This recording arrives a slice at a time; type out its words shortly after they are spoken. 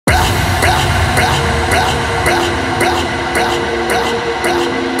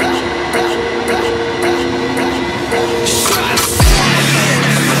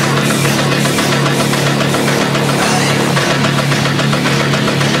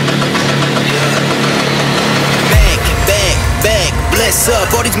mess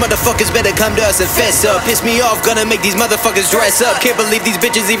up. All these motherfuckers better come to us and fess up. Piss me off, gonna make these motherfuckers dress up. Can't believe these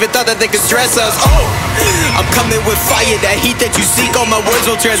bitches even thought that they could stress us. Oh, I'm coming with fire, that heat that you seek. All my words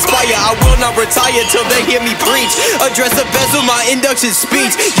will transpire. I will not retire till they hear me preach. Address the bezel, my induction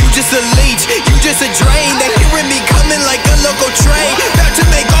speech. You just a leech, you just a drain. They hearing me coming like a local train. About to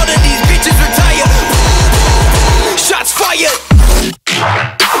make all of these bitches retire. Shots fired.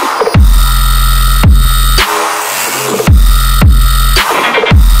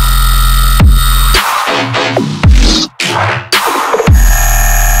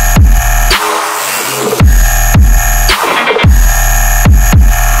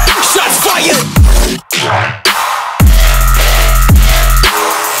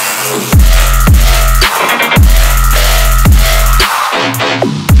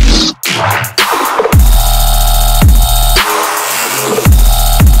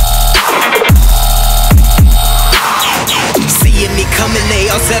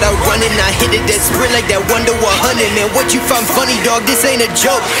 That I run and I hit it, that sprint like that Wonder 100. Man, what you find funny, dog? This ain't a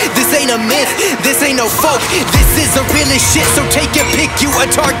joke, this ain't a myth, this ain't no folk. This is the realest shit, so take your pick. You a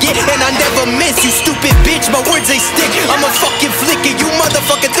target and I never miss. You stupid bitch, my words they stick. I'm a fucking flicker, you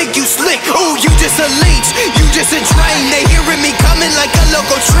motherfucker think you slick. Ooh, you just a leech, you just a drain. They hearing me coming like a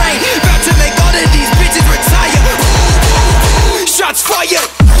local train. About to make all of these bitches retire. Shots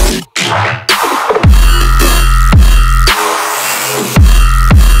fired.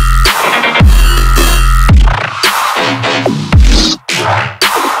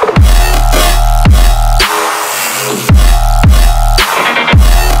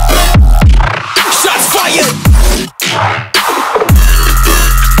 Shots fired!